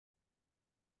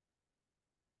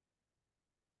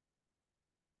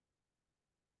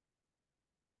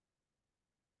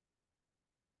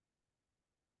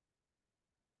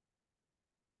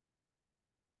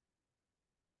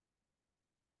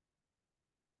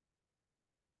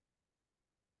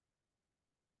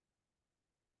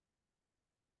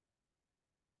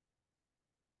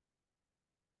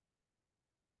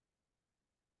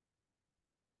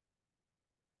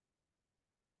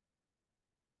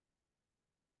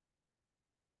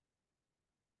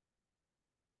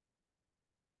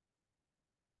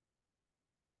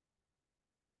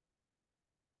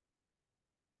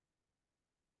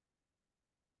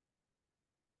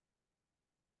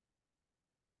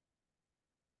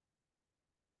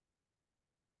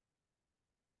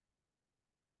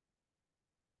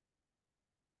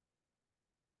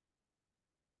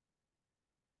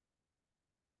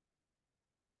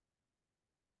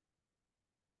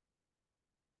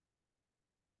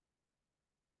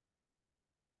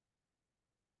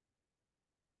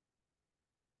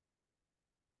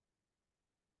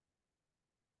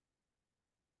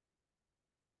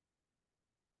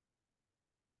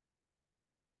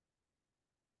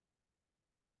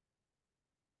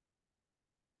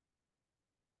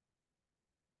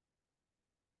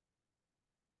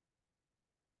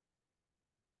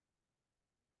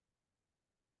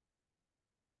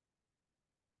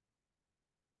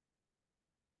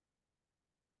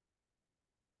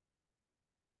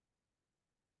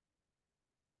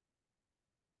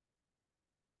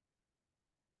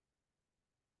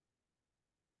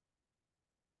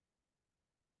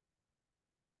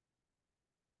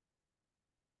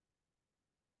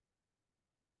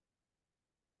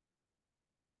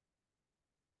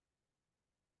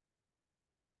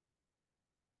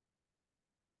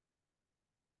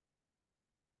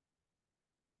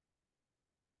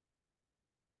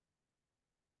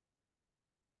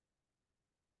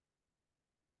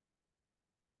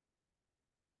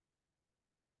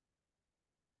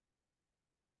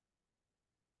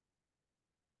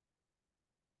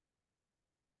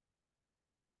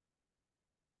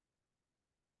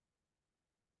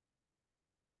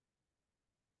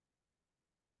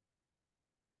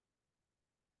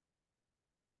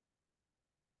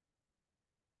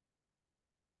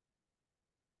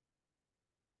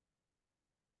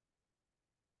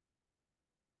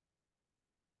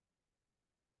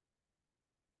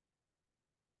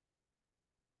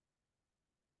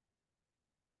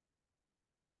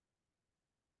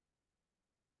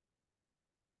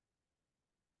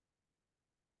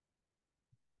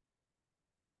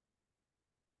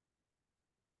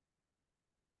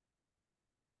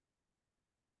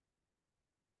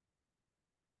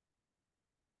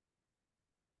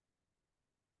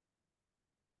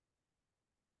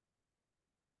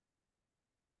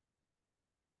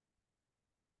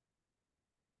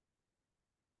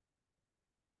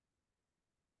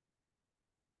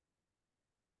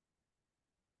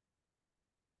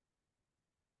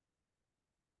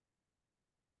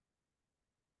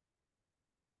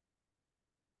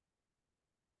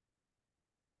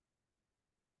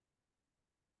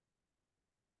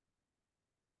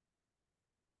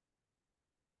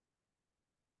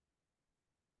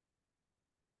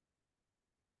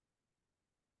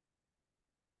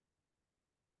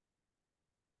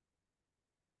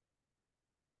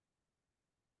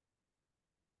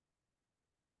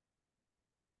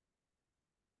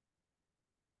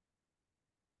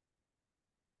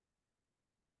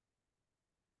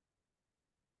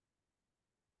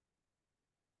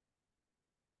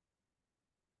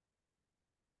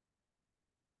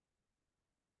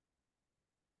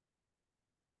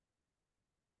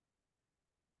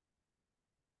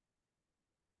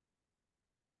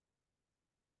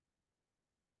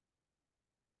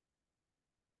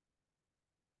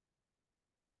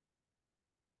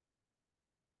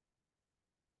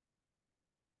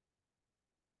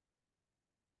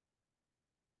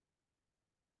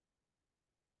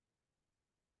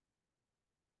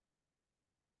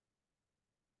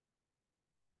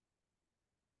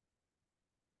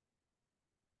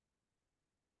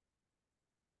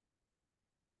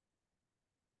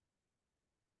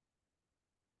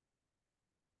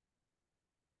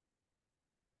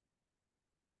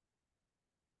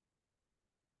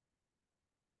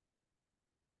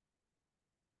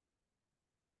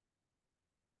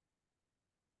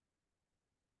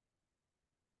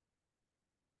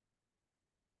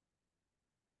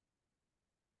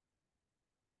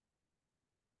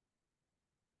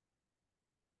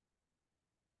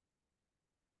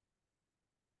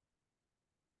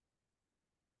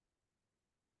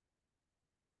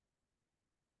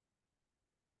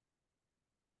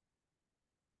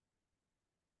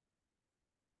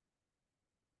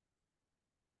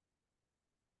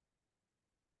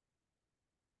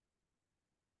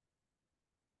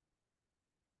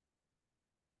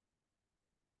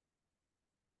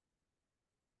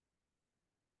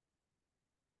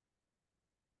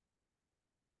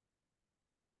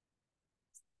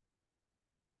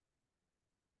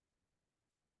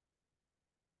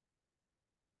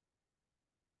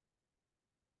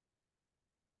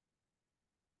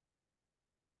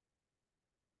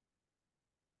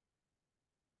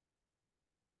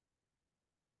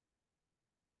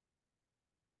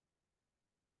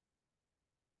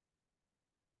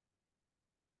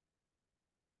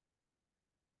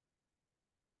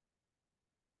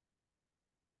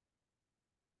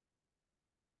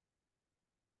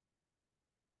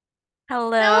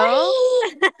Hello?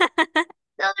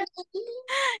 Sorry, sorry.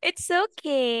 It's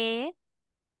okay.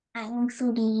 I'm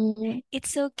sorry.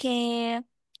 It's okay.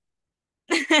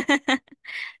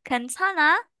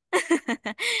 괜찮아?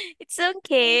 It's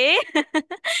okay.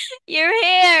 Your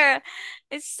hair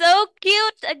is so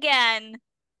cute again.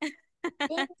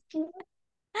 Thank you.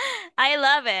 I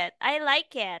love it. I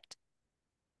like it.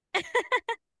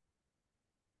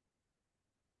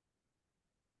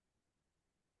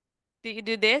 Do you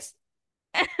do this?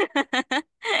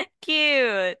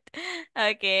 Cute.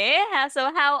 Okay.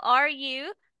 So how are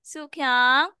you,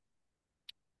 Sukyang?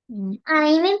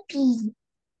 I'm happy.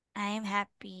 I'm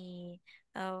happy.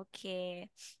 Okay.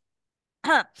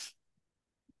 All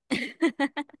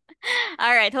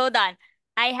right, hold on.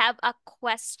 I have a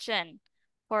question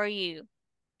for you.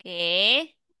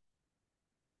 Okay.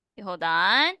 Okay, hold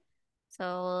on.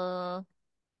 So,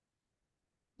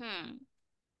 hmm.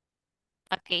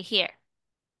 Okay, here.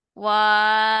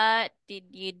 What did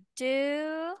you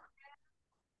do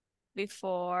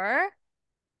before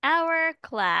our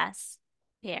class?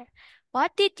 Here.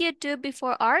 What did you do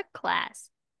before our class?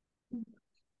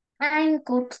 I'm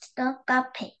go to the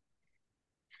cafe.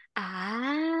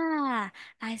 Ah,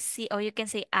 I see. Oh, you can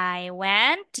say I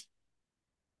went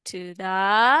to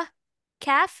the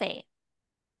cafe.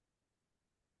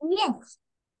 Yes,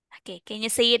 Okay, can you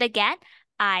say it again?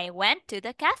 I went to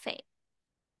the cafe.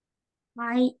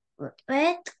 I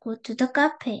went go to the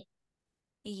cafe.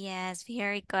 Yes,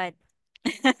 very good.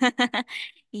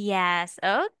 Yes,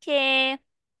 okay.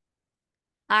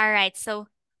 All right, so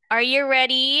are you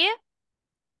ready?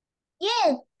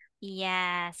 Yes,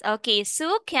 Yes. Okay,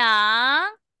 Sukyang.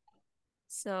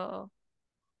 So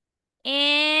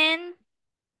in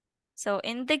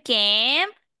in the game,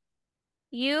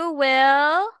 you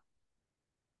will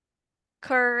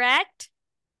correct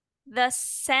the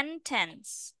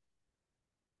sentence.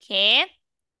 Okay?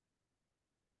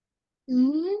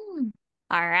 mm,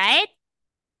 All right.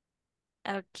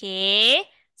 Okay.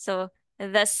 So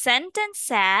the sentence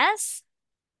says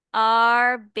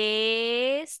are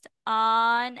based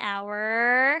on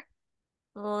our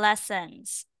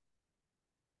lessons.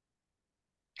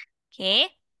 Okay?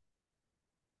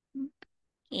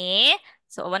 Okay.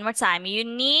 So one more time. You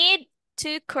need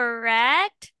to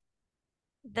correct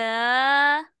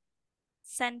the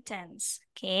sentence.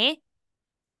 Okay?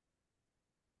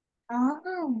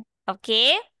 oh,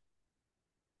 Okay?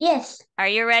 yes, Are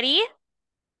you ready?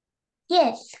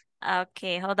 yes,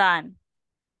 Okay, hold on.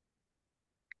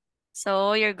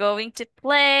 So you're going to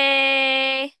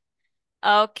play.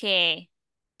 Okay.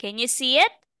 Can you see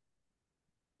it?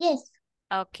 yes.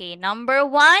 Okay, number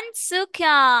one,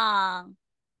 Sukyang.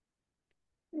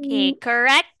 Okay, Mm,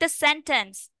 correct the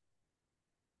sentence.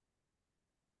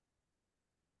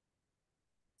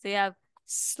 So you have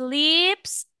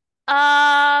sleeps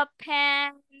a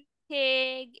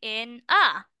pancake in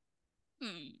a.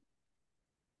 Hmm.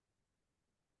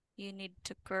 You need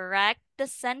to correct the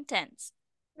sentence.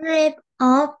 Wrap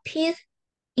a piece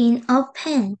in a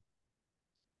pen.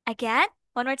 Again,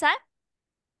 one more time.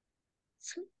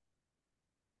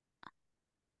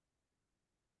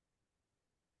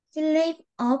 Slip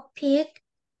a pig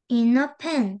in a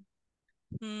pen.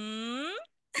 Hmm.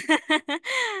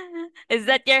 Is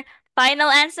that your final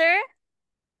answer?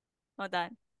 Hold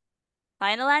on.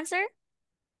 Final answer?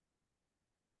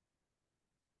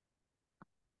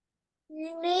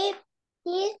 Slip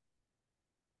it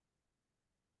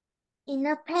in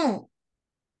a pen.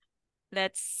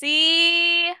 Let's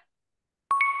see.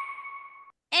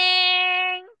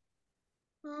 Eng.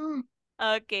 Mm,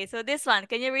 Okay, so this one,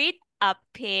 can you read? A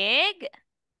pig.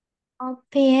 a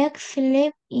pig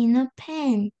slip in a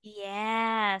pen.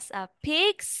 Yes, a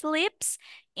pig sleeps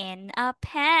in a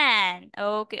pan.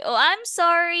 Okay. Oh, I'm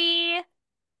sorry.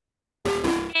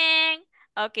 Eng.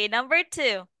 Okay, number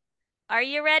two. Are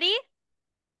you ready?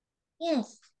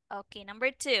 Yes. Okay,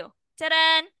 number two.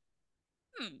 Ta-da!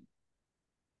 Hmm.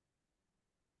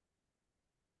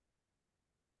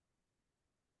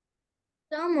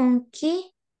 The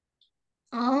monkey.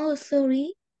 Oh,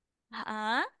 sorry.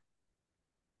 Huh?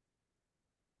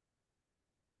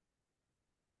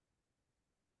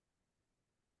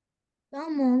 The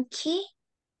monkey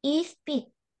is big.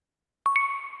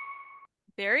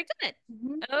 Very good.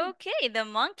 Mhm. Okay, the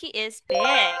monkey is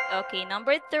big. Okay,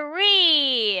 number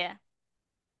three.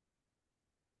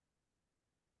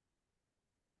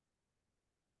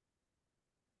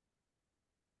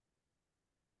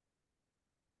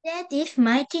 That is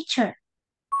my teacher.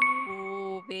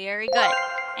 Ooh, very good.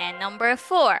 And number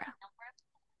four.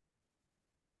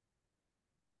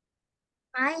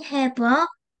 I have a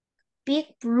big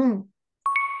broom.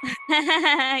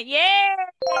 Yay!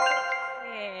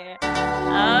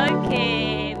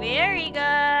 Okay, very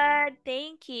good.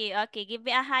 Thank you. Okay, give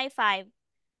me a high five.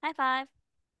 High five.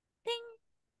 Ding.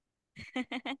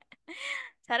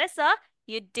 잘했어.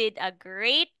 You did a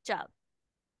great job.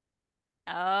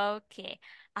 Okay.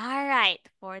 All right.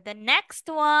 For the next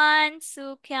one,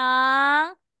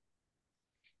 Sukyang,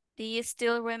 do you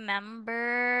still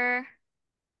remember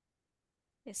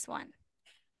this one?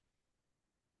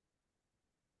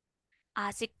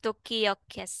 아직도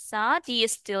기억했어? Do you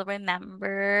still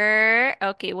remember?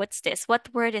 Okay, what's this?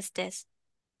 What word is this?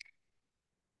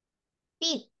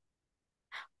 Big.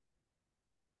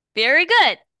 Very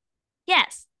good.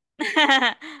 Yes.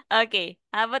 Okay,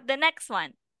 how about the next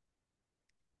one?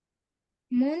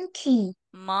 Monkey.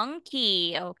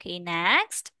 Monkey. Okay,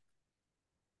 next.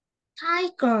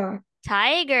 Tiger.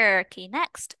 Tiger. Okay,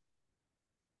 next.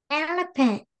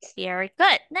 Elephant. Very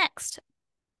good. Next.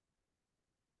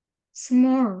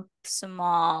 Small.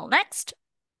 Small. Next.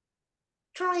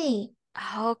 Tree.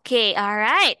 Okay, all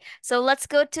right. So let's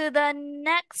go to the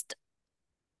next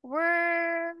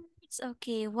words.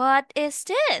 Okay, what is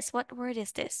this? What word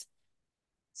is this?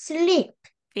 Sleep.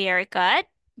 Very good.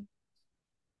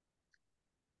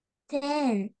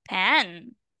 Pen.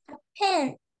 Pen.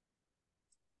 Pen.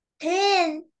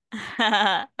 Pen.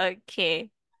 Okay.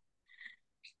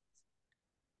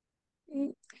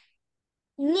 N-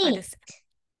 What Neat. is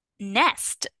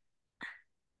nest?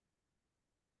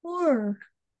 Hole.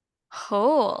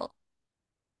 Hole.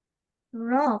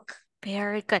 Rock.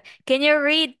 Very good. Can you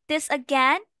read this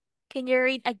again? Can you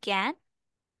read again?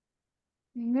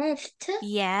 Nest.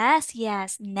 Yes,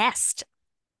 yes. Nest.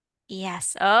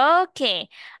 Yes. Okay.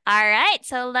 All right.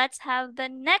 So let's have the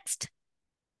next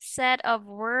set of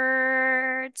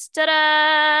words.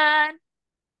 Ta-da!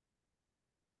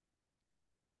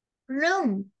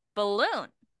 Room. Balloon.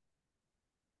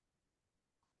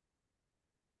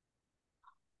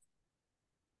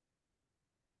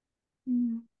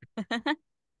 Mm.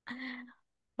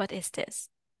 What is this?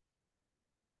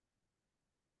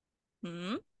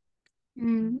 Hmm?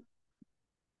 Mm.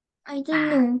 I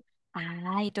don't Ah,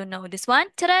 know. I don't know this one.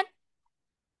 Ta-da!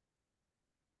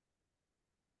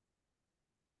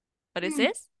 What is Mm.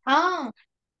 this? Ah.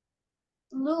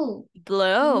 Blue.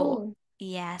 Blow. Blue.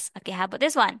 Yes. Okay, how about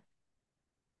this one?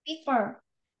 Bigger.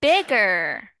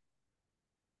 Bigger.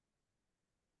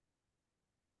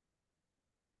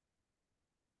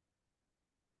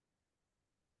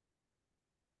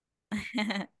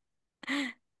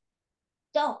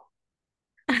 Dog.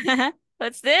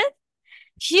 What's this?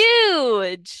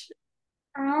 Huge.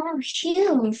 Ah.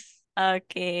 Shoes.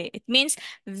 Okay, it means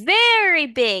very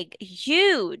big,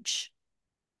 huge.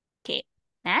 Okay,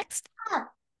 next.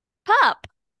 Up. Pop.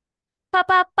 Pop,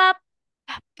 pop, pop.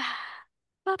 Pop,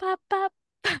 pop, pop, pop.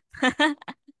 Pop.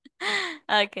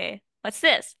 Okay, what's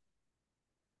this?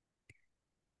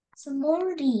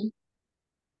 Smoothie.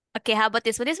 Okay, how about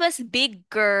this one? This was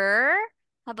bigger.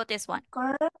 How about this one?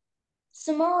 Girl.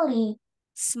 Smally.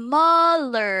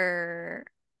 Smaller.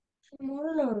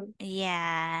 Smaller.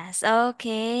 Yes.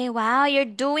 Okay. Wow, you're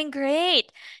doing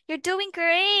great. You're doing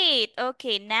great.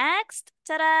 Okay, next.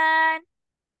 Ta-da!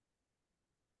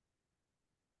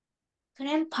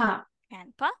 Grandpa.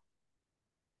 Grandpa,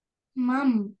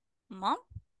 Mom. mom.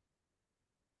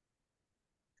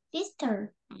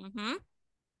 Sister. Mm-hmm.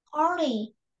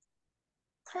 Holly.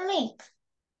 Click.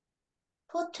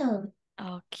 Photo.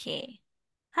 Okay.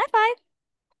 High five.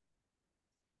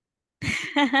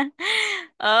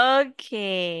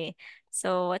 Okay.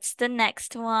 So what's the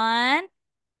next one?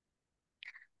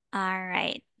 All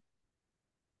right.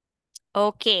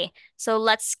 Okay. So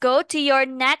let's go to your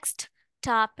next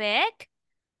topic.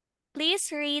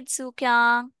 Please read,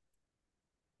 Sukyang.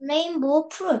 Rainbow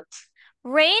fruit.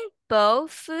 Rainbow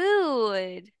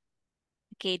food.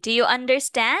 Okay. Do you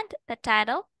understand the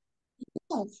title?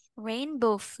 Yes.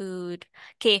 Rainbow food.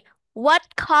 Okay.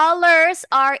 What colors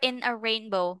are in a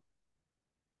rainbow?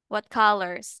 What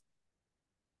colors?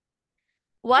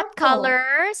 What Purple.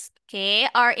 colors, okay,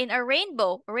 are in a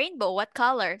rainbow? A rainbow, what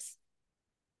colors?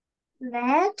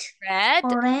 Red. Red,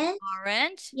 Orange.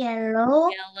 orange, Yellow.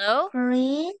 yellow,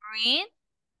 Green. green,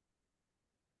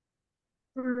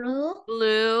 Blue.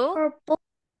 blue, Purple.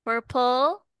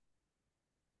 purple.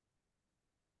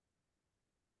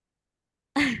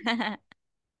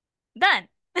 Done.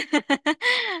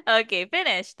 Okay,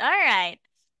 finished. All right.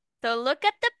 So look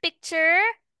at the picture.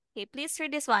 Okay, please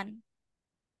read this one.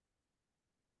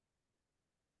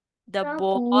 The The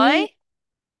boy. boy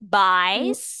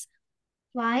buys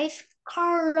Five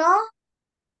color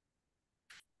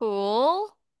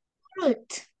full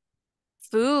fruit.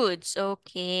 foods.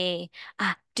 Okay.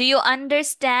 Ah, do you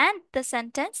understand the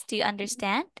sentence? Do you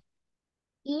understand?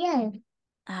 Yes.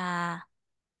 Ah,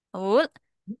 oh,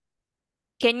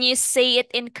 can you say it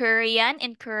in Korean?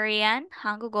 In Korean,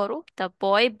 한국어로, the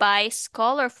boy buys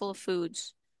colorful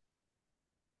foods.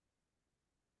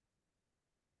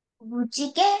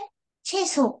 무지개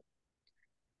채소.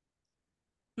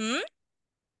 Hmm?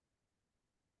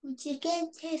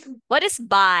 무지개 채소. What is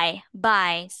buy?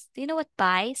 Buys. Do you know what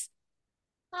buys?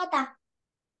 사다.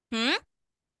 Hmm?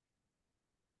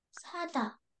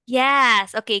 사다.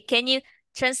 Yes. Okay, can you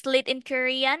translate in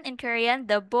Korean? In Korean,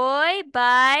 the boy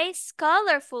buys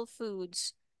colorful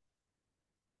foods.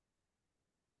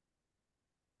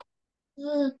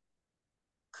 그,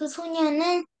 그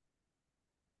소녀는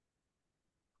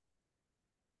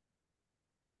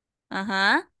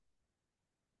Uh-huh.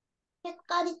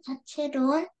 색깔이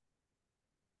다채로운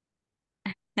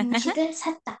음식을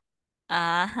샀다.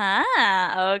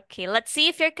 Uh-huh. Okay, let's see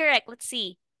if you're correct. Let's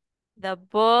see. The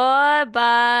boy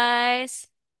buys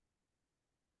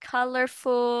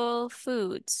colorful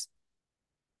foods.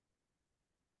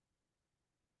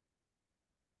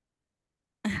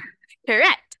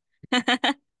 Correct.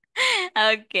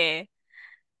 Okay.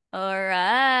 All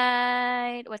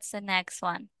right. What's the next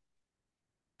one?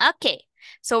 Okay.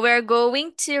 So we're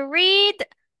going to read.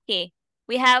 Okay.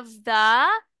 We have the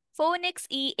phonics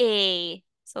EA.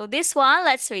 So this one,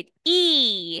 let's read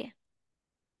E.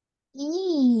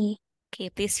 이, Okay,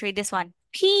 please read this one.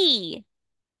 P.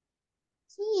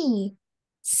 이,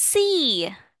 C.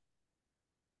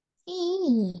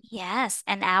 이, Yes,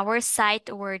 and our sight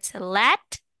words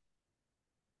let,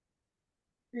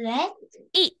 렛,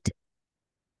 eat.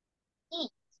 이,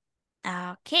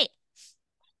 Okay.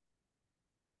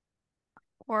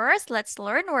 Words, let's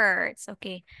learn words.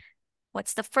 Okay.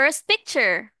 What's the first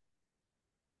picture?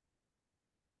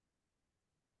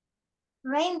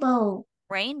 레인보우,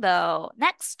 Rainbow.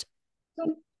 Next.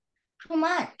 토,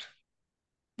 토마토,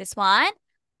 This one.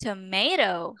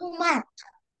 Tomato. 토마토,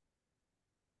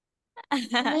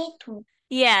 토마토,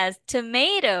 Yes,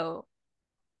 tomato.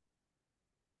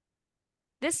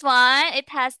 This one, it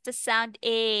has the sound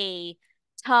A.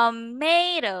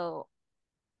 Tomato.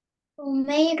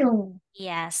 토마토,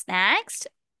 Yes, next.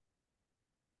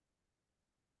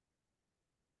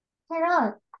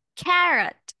 캐럿,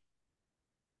 Carrot.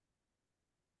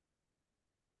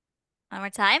 One more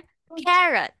time.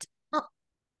 Carrot. 어,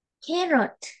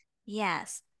 캐럿.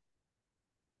 Yes.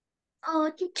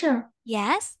 teacher,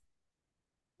 Yes.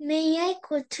 may I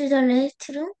go to the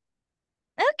restroom?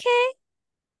 Okay.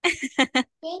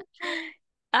 Thank you.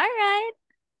 All right.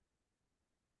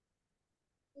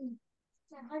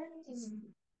 자,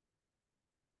 활용해주세요.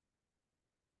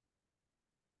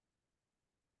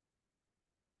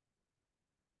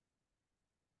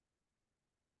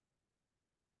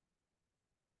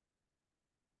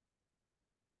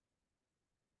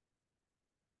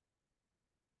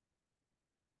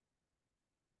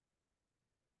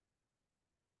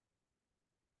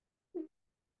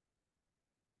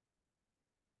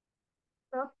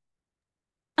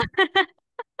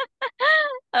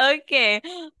 Okay.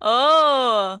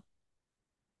 Oh,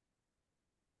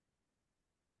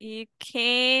 you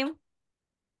came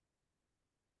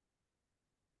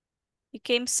you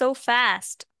came so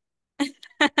fast.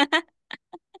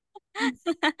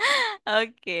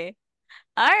 Okay.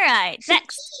 All right.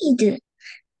 Next. Speed,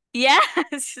 Yes.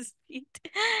 Speed.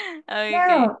 Okay.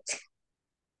 carrot,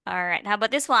 All right. How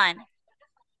about this one?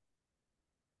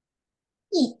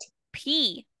 eat,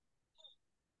 P.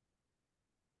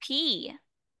 P.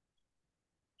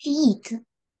 feed,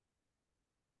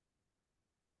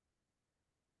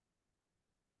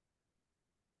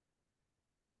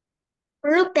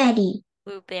 blueberry,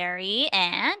 Blueberry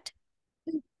and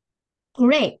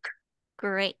grape,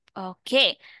 grape.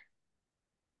 Okay.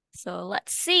 So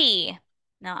let's see.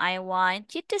 Now I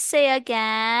want you to say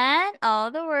again all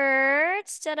the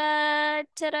words. Ta-da,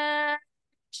 ta-da,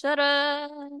 ta-da.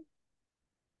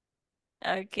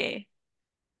 Okay.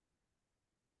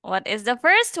 What is the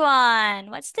first one?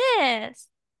 What's this?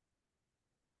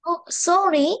 oh,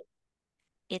 sorry,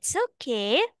 It's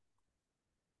okay.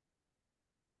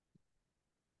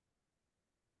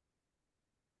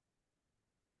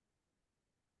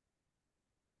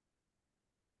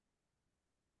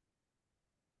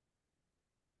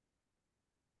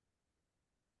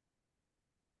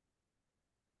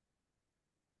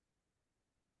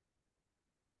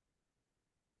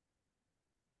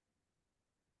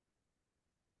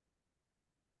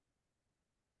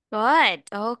 Good.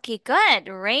 Okay, good.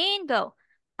 Rainbow.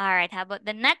 All right, how about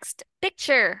the next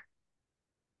picture?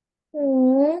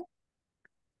 오,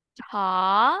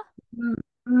 Ta,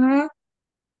 음,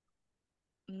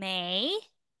 May,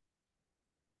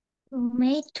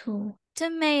 tomato,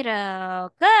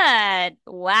 Tomato. Good.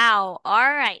 Wow. All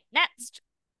right. Next.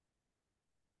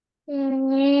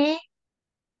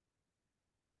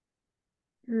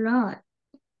 Carrot.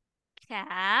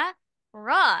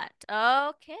 Carrot.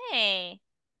 Okay.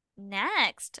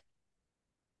 Next.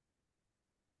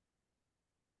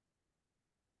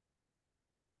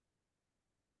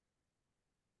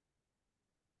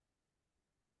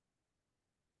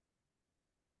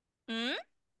 Hmm?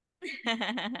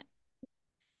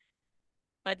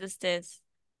 What is this?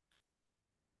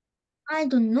 I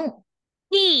don't know.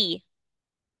 Pea.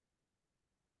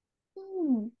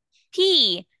 Hmm.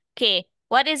 Pea. Okay.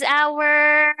 What is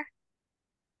our?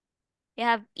 You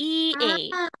have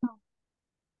EA. Ah,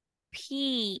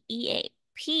 P. EA.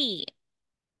 P.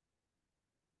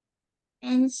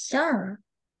 answer.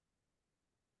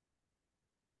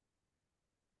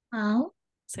 How?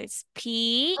 So it's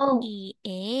P Oh, E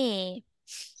A.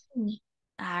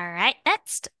 All right.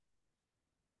 Next.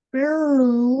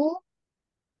 blue.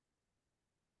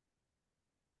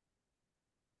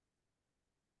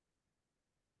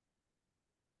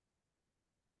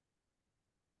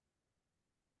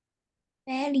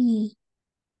 Berry.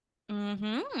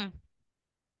 Mm-hmm.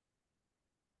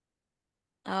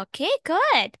 Okay,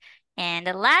 good. And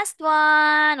the last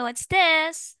one, what's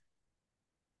this?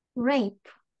 Grape.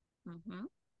 Mm-hmm.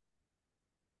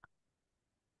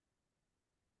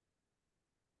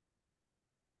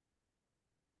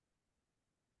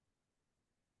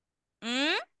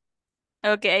 Mm?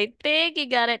 Okay, I think you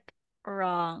got it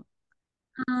wrong.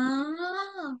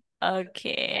 Ah,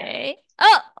 Okay.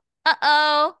 Oh,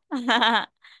 uh-oh.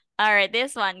 All right,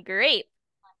 this one, grape.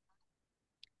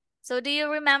 So do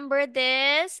you remember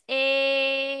this?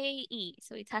 A, E.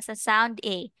 So it has a sound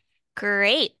A.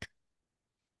 Grape.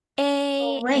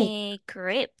 grape.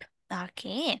 Grape.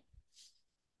 Okay.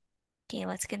 Okay,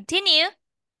 let's continue.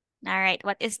 All right,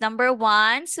 what is number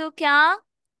one, Sukyang?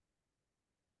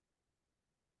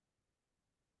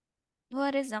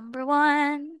 What is number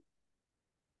one?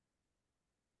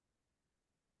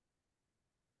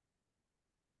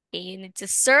 Okay, you need to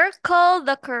circle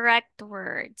the correct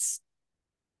words.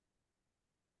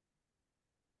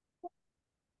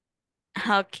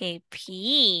 Okay,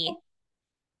 pea,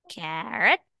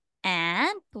 carrot,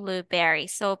 and blueberry.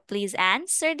 So please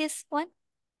answer this one.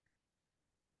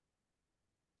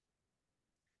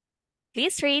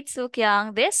 Please read,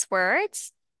 Sukyang, these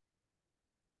words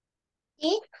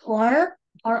It or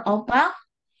about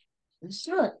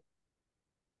fruit.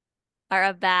 are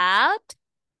about,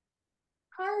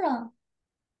 Color.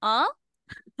 uh,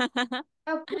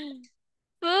 Apple.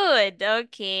 food.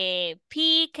 Okay,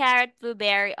 pea, carrot,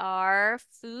 blueberry are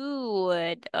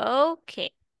food.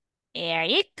 Okay, there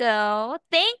you go.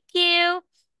 Thank you.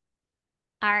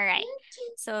 All right.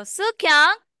 So,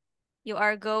 Sukyang, you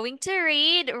are going to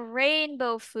read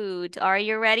rainbow food. Are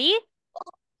you ready?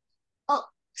 Oh,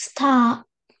 star.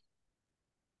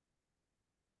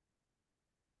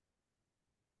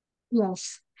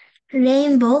 Yes.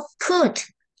 Rainbow fruit.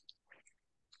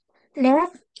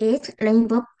 Let's eat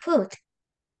rainbow fruit.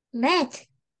 Let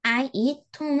I eat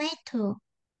tomato.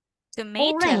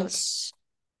 Orange. Tomatoes.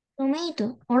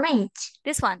 Tomato. Orange.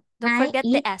 This one. Don't I forget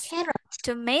the eat S. carrot.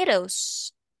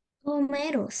 Tomatoes.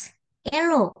 Tomatoes.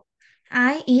 Yellow.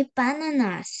 I eat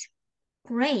bananas.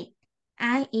 Great.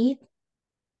 I eat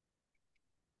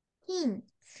pink.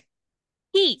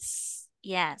 Peas.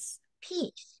 Yes.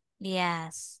 Peach.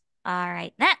 Yes. All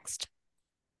right. Next.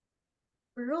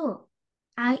 Blue.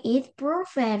 I eat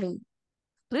blueberry.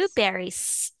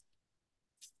 Blueberries.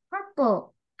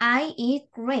 Purple. I eat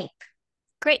grape.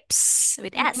 Grapes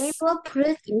with S. Rainbow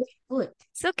fruit is good.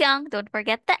 Sukyang, don't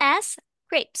forget the S.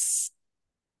 Grapes.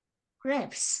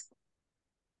 Grapes.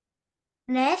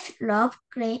 Let's love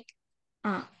grape.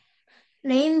 Uh,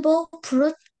 rainbow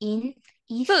fruit in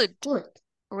is Food. good.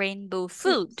 Rainbow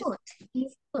food. Food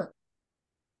is good.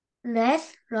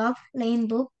 Let's love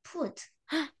rainbow fruit.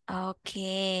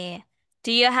 Okay.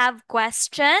 Do you have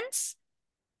questions?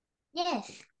 Yes.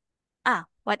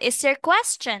 What is your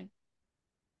question?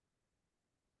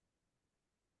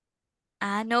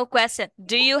 No question.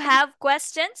 Do you have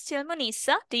questions,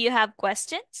 Silmonisa? Do you have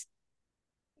questions?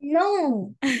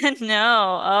 No.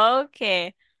 No.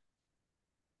 Okay.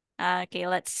 Okay,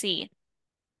 let's see.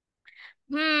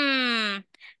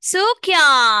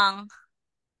 Sukyang,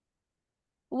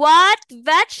 what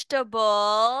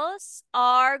vegetables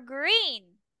are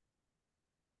green?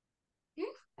 Hmm?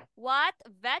 What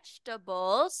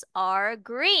vegetables are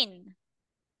green?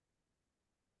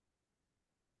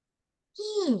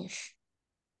 Peas.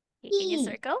 Okay, can you Pea.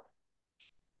 circle?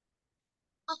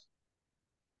 Oh,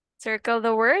 Circle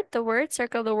the word,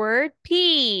 circle the word.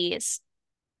 Peas.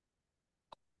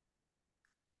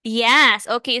 Yes.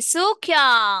 Okay,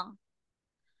 Sukyung.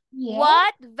 Yeah.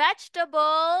 What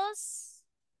vegetables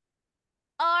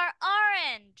are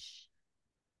orange?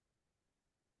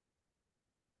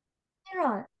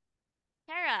 Carrot.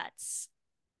 Carrots.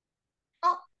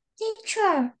 Oh,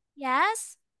 teacher.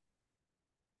 Yes?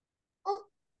 Oh,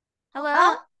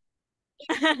 Hello?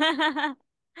 uh,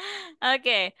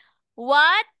 Okay.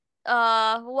 What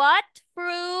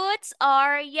fruits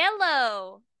are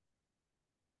yellow?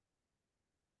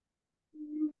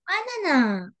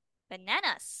 banana.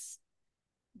 Bananas.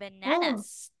 Oh,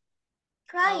 Bananas. Okay.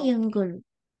 triangle.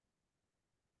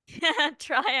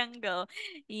 Triangle.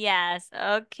 Yes.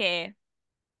 Okay.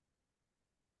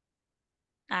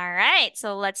 All right.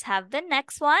 So let's have the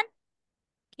next one.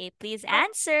 Okay, please Oh,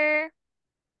 answer.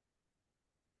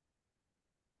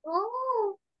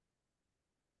 oh,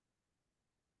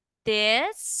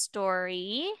 This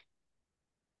story.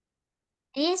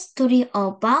 this story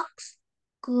about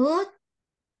good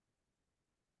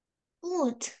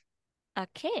food.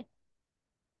 Okay.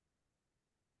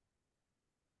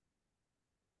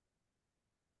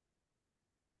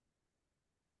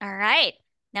 All right.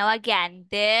 Now again,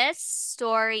 this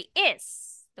story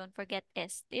is. Don't forget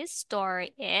is. This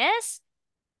story is.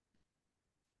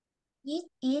 It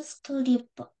is story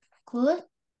about good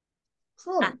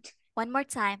Ah, food. one more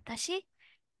time, Tashi.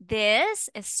 This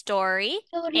story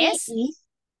Story is. is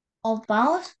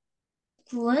about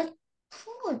good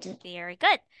food. Very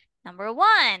good. Number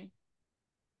one.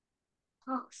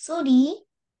 Oh, sorry.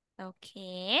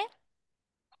 Okay.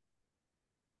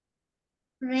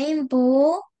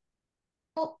 Rainbow.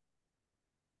 Oh,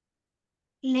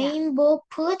 Yeah. rainbow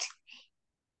food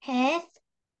has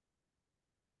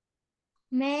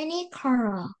many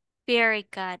color. Very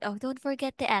good. Oh, don't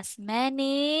forget the S.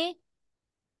 Many.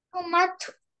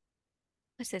 Tomato,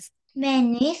 What's this?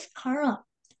 many color.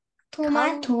 Color.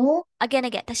 Tomato,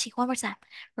 Again. Tashi, one more time.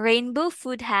 Rainbow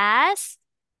food has.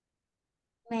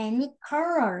 many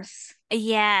colors.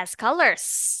 Yes,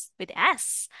 colors with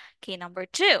S. Okay, number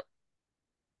two.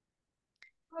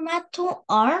 Tomato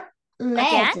are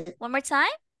Again, red. one more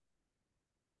time.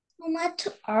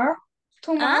 Tomato are Uh,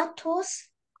 tomatoes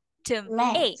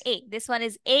red. A. This one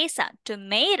is A sound.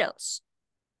 Tomatoes.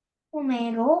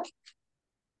 Tomato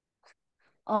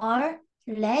are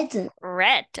red.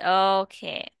 Red.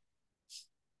 Okay.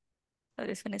 So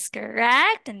this one is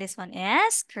correct and this one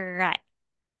is correct.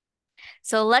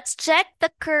 So let's check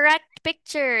the correct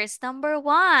pictures. Number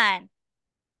one,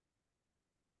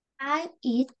 I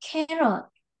eat carrot.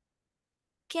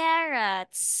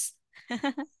 carrots.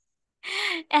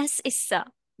 S is so.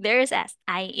 There's S.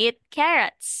 I eat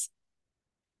carrots.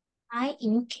 I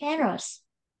eat carrots.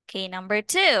 Okay, number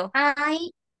two.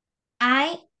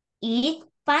 I eat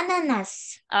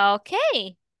bananas.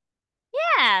 Okay.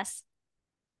 Yes.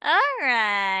 All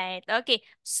right. Okay.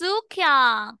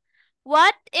 Sukyang,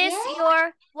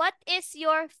 Yeah, what is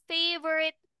your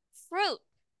favorite fruit?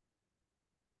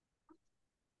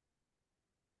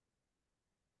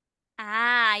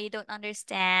 Ah, you don't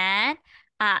understand.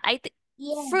 I think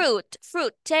yeah, fruit.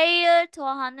 제일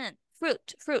좋아하는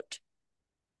fruit.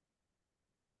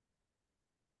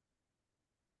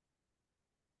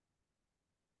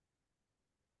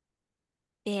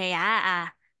 Yeah.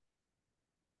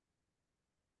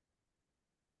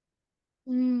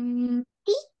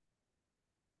 tea,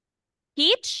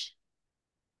 Peach?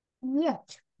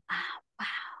 yes, Ah, wow.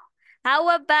 How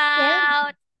yeah,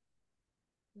 about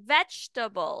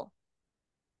vegetable?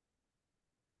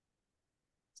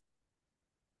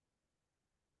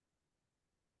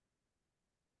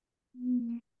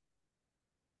 mm,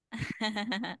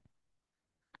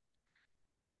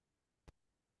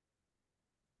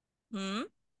 Hmm?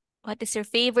 What is your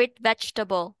favorite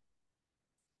vegetable?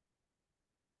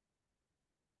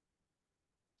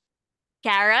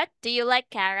 Carrot? Do you like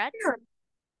carrots? carrot,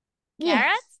 yes,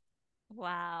 Carrots? yes.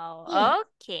 Wow.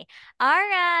 Okay. All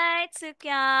right,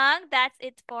 Sukyang. That's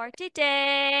it for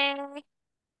today.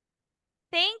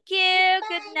 Thank you.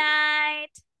 Good Bye.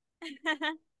 night.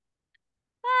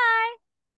 Bye.